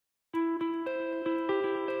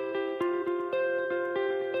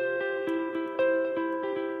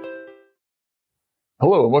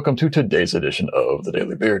Hello and welcome to today's edition of The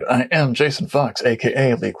Daily Beard. I am Jason Fox,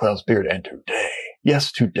 aka Lee Clow's Beard, and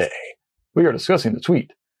today, we are discussing the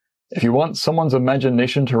tweet. If you want someone's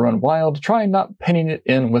imagination to run wild, try not pinning it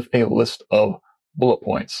in with a list of bullet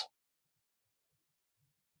points.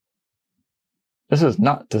 This is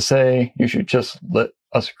not to say you should just let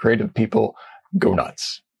us creative people go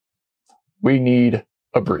nuts. We need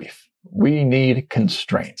a brief. We need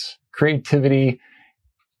constraints. Creativity,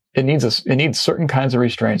 it needs certain kinds of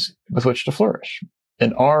restraints with which to flourish.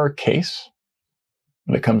 In our case,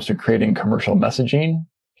 when it comes to creating commercial messaging,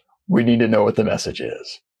 we need to know what the message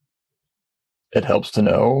is. It helps to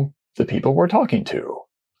know the people we're talking to.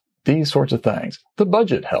 These sorts of things. The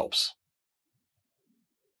budget helps.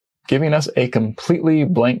 Giving us a completely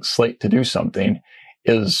blank slate to do something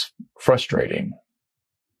is frustrating.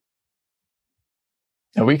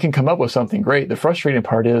 And we can come up with something great. The frustrating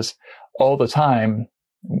part is all the time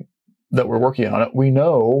that we're working on it, we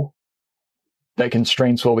know that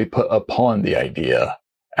constraints will be put upon the idea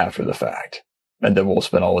after the fact. And then we'll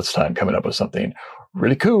spend all this time coming up with something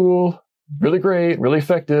really cool, really great, really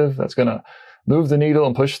effective, that's going to move the needle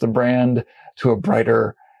and push the brand to a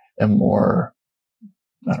brighter and more,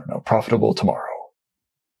 profitable tomorrow.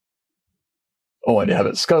 Only to have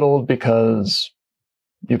it scuttled because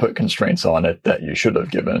you put constraints on it that you should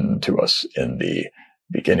have given to us in the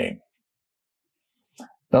beginning.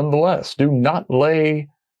 Nonetheless, do not lay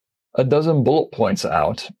a dozen bullet points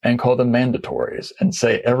out and call them mandatories and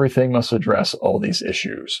say everything must address all these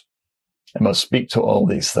issues and must speak to all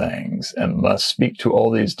these things and must speak to all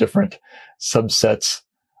these different subsets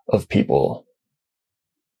of people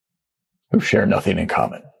who share nothing in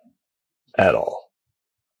common at all.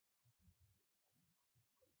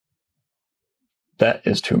 That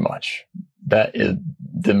is too much. That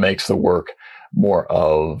makes the work more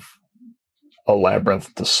of a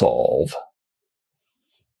labyrinth to solve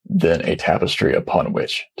than a tapestry upon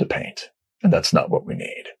which to paint. And that's not what we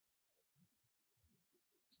need.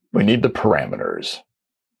 We need the parameters.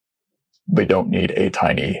 We don't need a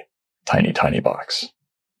tiny, tiny, tiny box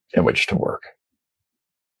in which to work.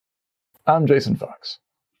 I'm Jason Fox.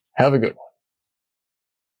 Have a good one.